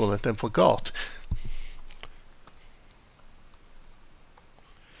high school and then forgot.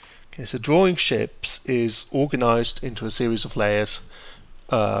 Okay, so drawing ships is organized into a series of layers.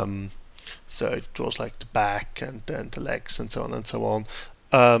 So it draws the back and then the legs and so on and so on.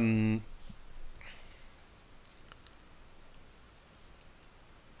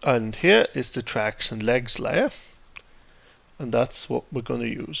 And here is the tracks and legs layer, and that's what we're going to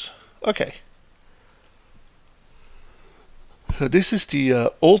use. Okay. So this is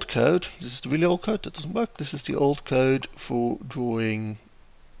the old code. This is the really old code that doesn't work. This is the old code for drawing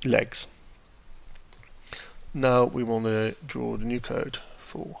legs. Now we want to draw the new code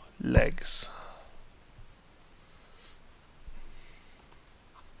for legs.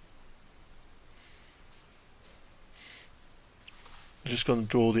 I'm just going to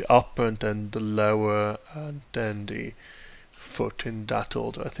draw the upper and then the lower and then the foot in that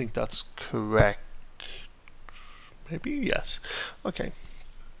order. I think that's correct. Maybe, yes. Okay.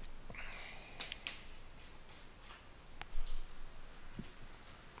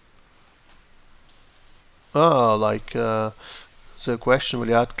 The question, will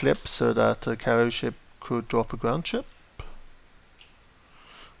you add clips so that a carrier ship could drop a ground ship?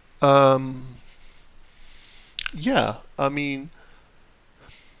 Yeah, I mean,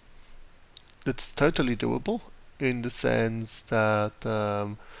 it's totally doable in the sense that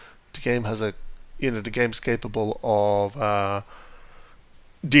the game has the game's capable of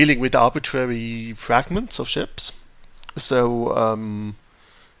dealing with arbitrary fragments of ships. So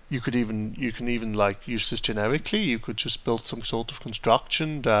you can even use this generically. You could just build some sort of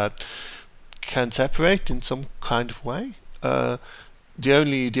construction that can separate in some kind of way. The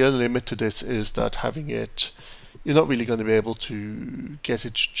only limit to this is that having it, you're not really going to be able to get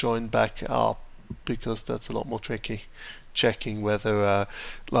it joined back up, because that's a lot more tricky. Checking whether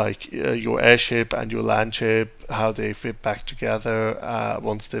your airship and your land ship, how they fit back together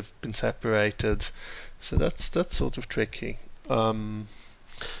once they've been separated. So that's sort of tricky.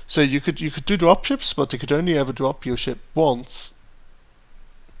 So you could do drop ships, but you could only ever drop your ship once,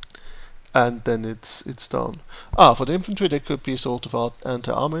 and then it's done. For the infantry, there could be a sort of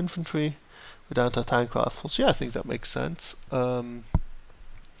anti-armor infantry with anti-tank rifles. Yeah, I think that makes sense.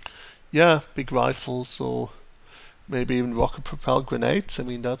 Yeah, big rifles, or maybe even rocket-propelled grenades. I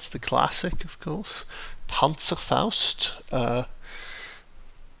mean, that's the classic, of course. Panzerfaust.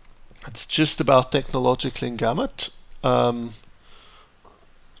 It's just about technologically gamut. After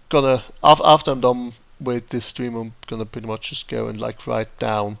I'm done with this stream, I'm gonna pretty much just go and write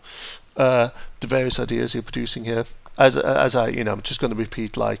down the various ideas you're producing here. As I'm just gonna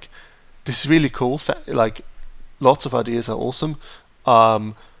repeat this is really cool. Lots of ideas are awesome.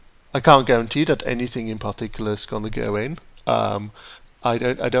 I can't guarantee that anything in particular is gonna go in. I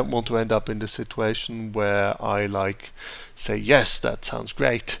don't want to end up in the situation where I say yes, that sounds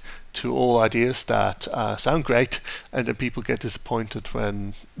great, to all ideas that sound great, and then people get disappointed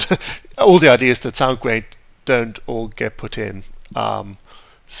when all the ideas that sound great don't all get put in.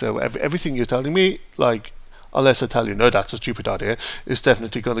 So everything you're telling me, unless I tell you, no, that's a stupid idea, it's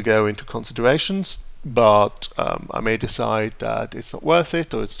definitely going to go into considerations. But I may decide that it's not worth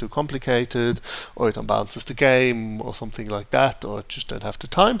it, or it's too complicated, or it unbalances the game, or something like that, or I just don't have the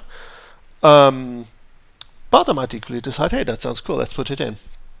time. Um, but I might equally decide, hey, that sounds cool, let's put it in.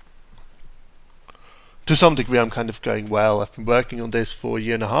 To some degree, I'm kind of going, well, I've been working on this for a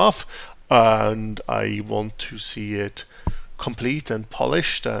year and a half, and I want to see it complete and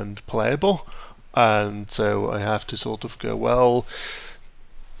polished and playable. And so I have to sort of go, well,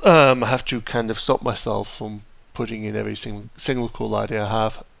 I have to kind of stop myself from putting in every single cool idea I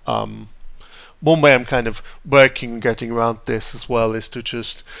have. One way I'm kind of working and getting around this as well is to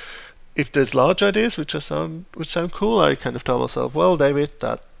just, if there's large ideas which sound cool, I kind of tell myself, well, David,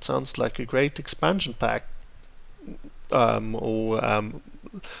 that sounds like a great expansion pack, or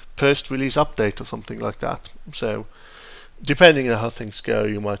post-release update or something like that. So depending on how things go,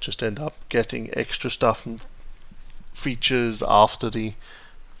 you might just end up getting extra stuff and features after the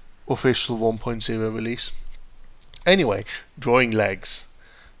official 1.0 release. Anyway, drawing legs.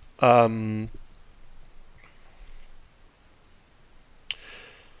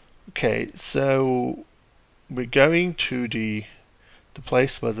 Okay, so we're going to the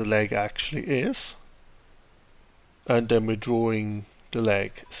place where the leg actually is, and then we're drawing the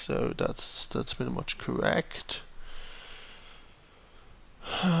leg. So that's pretty much correct.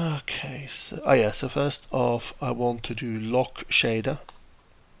 Okay, so so first off, I want to do lock shader.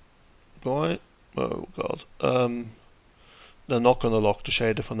 Right? Oh god. They're not going to lock the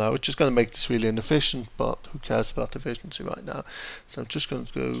shader for now, which is going to make this really inefficient, but who cares about efficiency right now? So I'm just going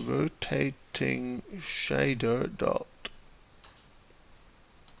to go rotating shader dot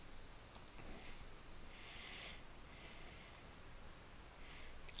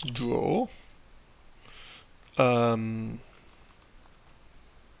draw.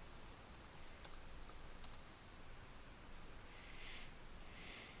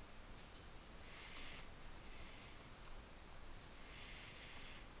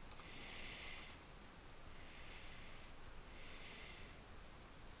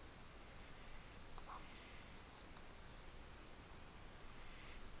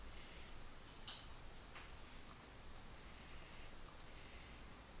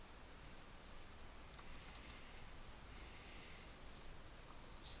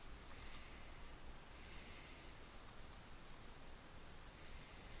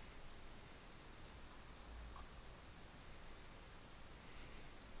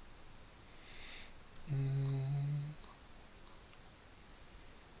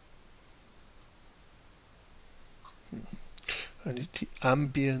 I need the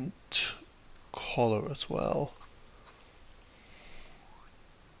ambient color as well.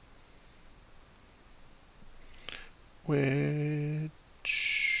 Which,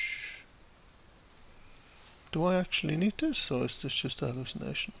 do I actually need this, or is this just a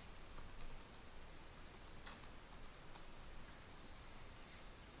hallucination?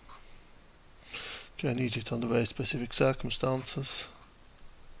 Okay, I need it under very specific circumstances.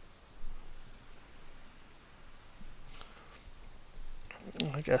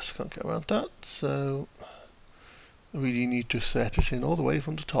 I guess I can't get around that, so I really need to set this in all the way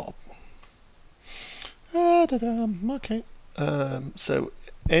from the top. Okay. So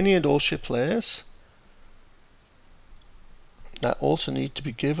any and all ship layers that also need to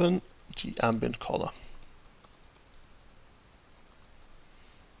be given the ambient color.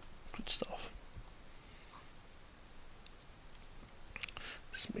 Good stuff.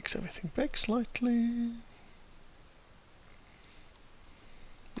 Just makes everything big slightly.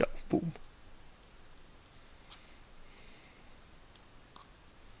 Yeah, boom.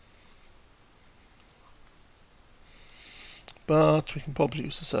 But we can probably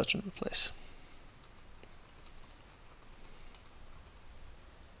use the search and replace.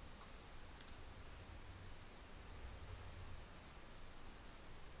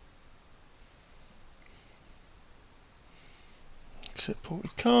 Except for we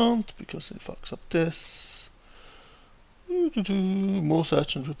can't, because it fucks up this. More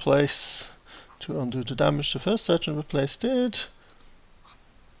search and replace to undo the damage the first search and replace did.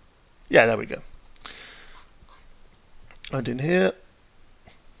 Yeah, there we go. And in here,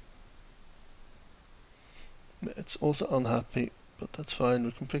 it's also unhappy, but that's fine,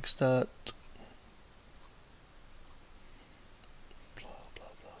 we can fix that. Blah, blah,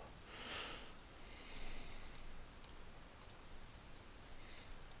 blah.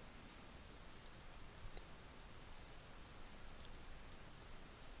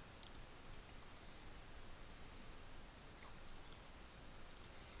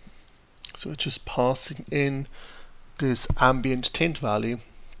 So it's just passing in this ambient tint value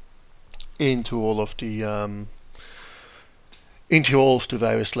into all of the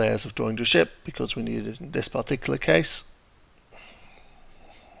various layers of drawing the ship, because we need it in this particular case.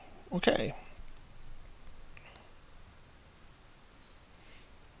 Okay.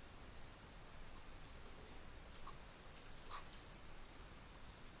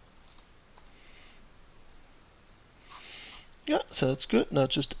 Yeah, so that's good. Now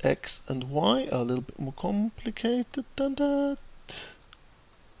just X and Y are a little bit more complicated than that.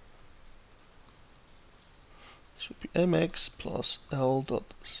 Should be mx plus L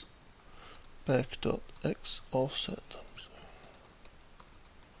dot spec dot X offset.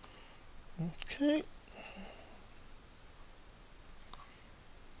 Okay.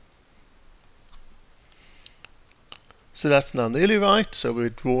 So that's now nearly right. So we're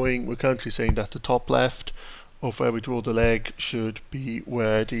currently saying that the top left of where we draw the leg should be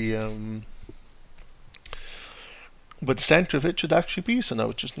where the center of it should actually be. So now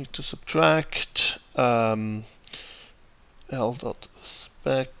we just need to subtract L dot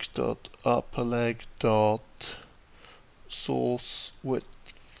spec dot upper leg dot source width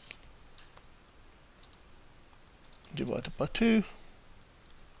divided by 2.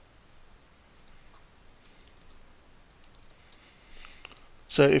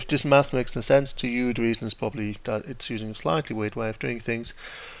 So if this math makes no sense to you, the reason is probably that it's using a slightly weird way of doing things,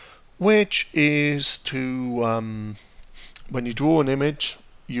 which is to when you draw an image,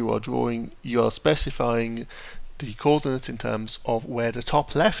 you are specifying the coordinates in terms of where the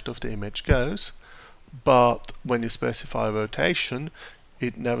top left of the image goes, but when you specify rotation,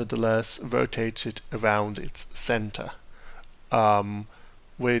 it nevertheless rotates it around its center,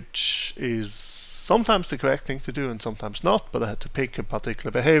 which is sometimes the correct thing to do and sometimes not, but I had to pick a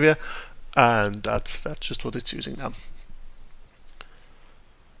particular behavior, and that's just what it's using now.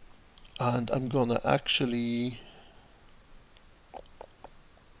 And I'm gonna actually